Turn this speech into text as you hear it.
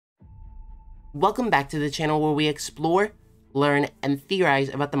Welcome back to the channel where we explore, learn, and theorize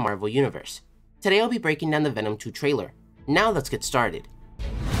about the Marvel Universe. Today I'll be breaking down the Venom 2 trailer. Now let's get started.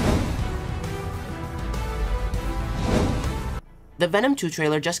 The Venom 2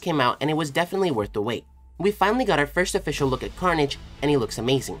 trailer just came out and it was definitely worth the wait. We finally got our first official look at Carnage and he looks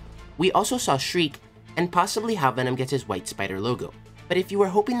amazing. We also saw Shriek and possibly how Venom gets his white spider logo. But if you were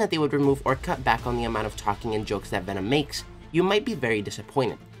hoping that they would remove or cut back on the amount of talking and jokes that Venom makes, you might be very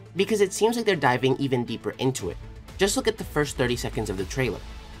disappointed, because it seems like they're diving even deeper into it. Just look at the first 30 seconds of the trailer.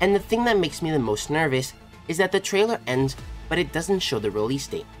 And the thing that makes me the most nervous is that the trailer ends, but it doesn't show the release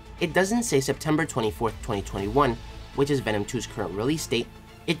date. It doesn't say September 24th, 2021, which is Venom 2's current release date,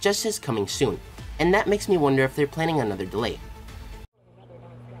 it just says coming soon. And that makes me wonder if they're planning another delay.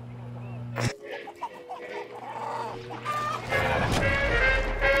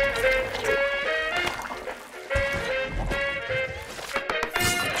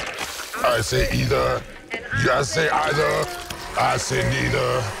 I say either, you say either, I say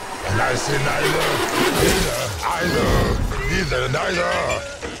neither, and I say neither, neither.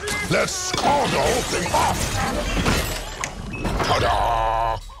 Let's call the whole thing off.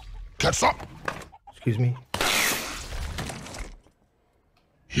 Ta-da! Catch up. Excuse me?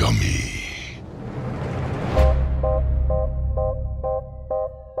 Yummy.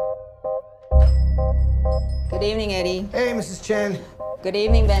 Good evening, Eddie. Hey, Mrs. Chen. Good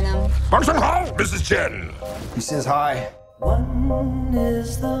evening, Venom. Function Hall, Mrs. Chen. He says hi. One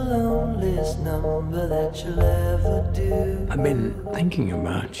is the loneliest number that you'll ever do. I've been thinking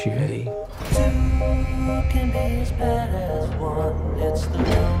about you, Eddie. Two can be as bad as one. It's the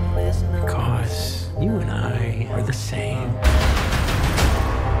loneliest number. Because you and I are the same.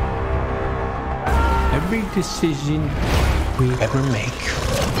 Every decision we ever make.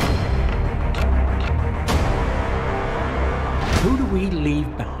 Who do we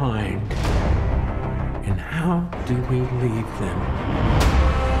leave behind? And how do we leave them?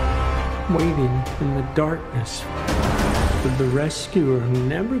 Waiting in the darkness for the rescuer who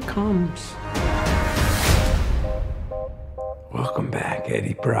never comes. Welcome back,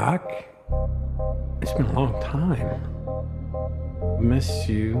 Eddie Brock. It's been a long time. Miss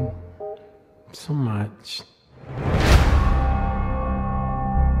you so much.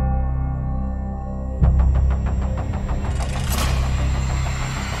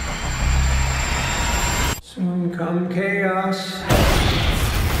 Soon come chaos.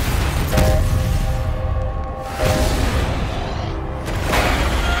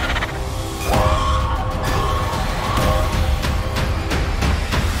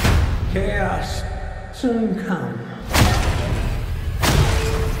 Chaos soon come.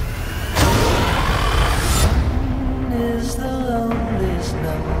 One is the loneliest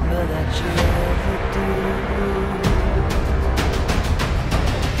number that you'll ever do.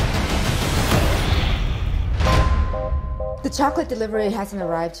 The chocolate delivery hasn't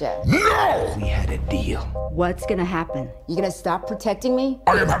arrived yet. No! We had a deal. What's gonna happen? You gonna stop protecting me?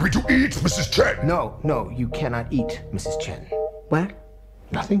 I am happy to eat, Mrs. Chen. No, you cannot eat, Mrs. Chen. What?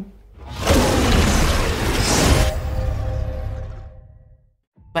 Nothing?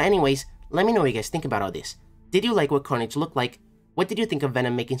 But anyways, let me know what you guys think about all this. Did you like what Carnage looked like? What did you think of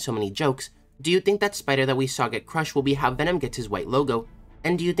Venom making so many jokes? Do you think that spider that we saw get crushed will be how Venom gets his white logo?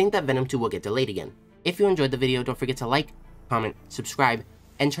 And do you think that Venom 2 will get delayed again? If you enjoyed the video, don't forget to like, comment, subscribe,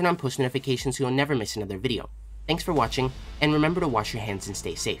 and turn on post notifications so you'll never miss another video. Thanks for watching, and remember to wash your hands and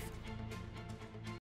stay safe.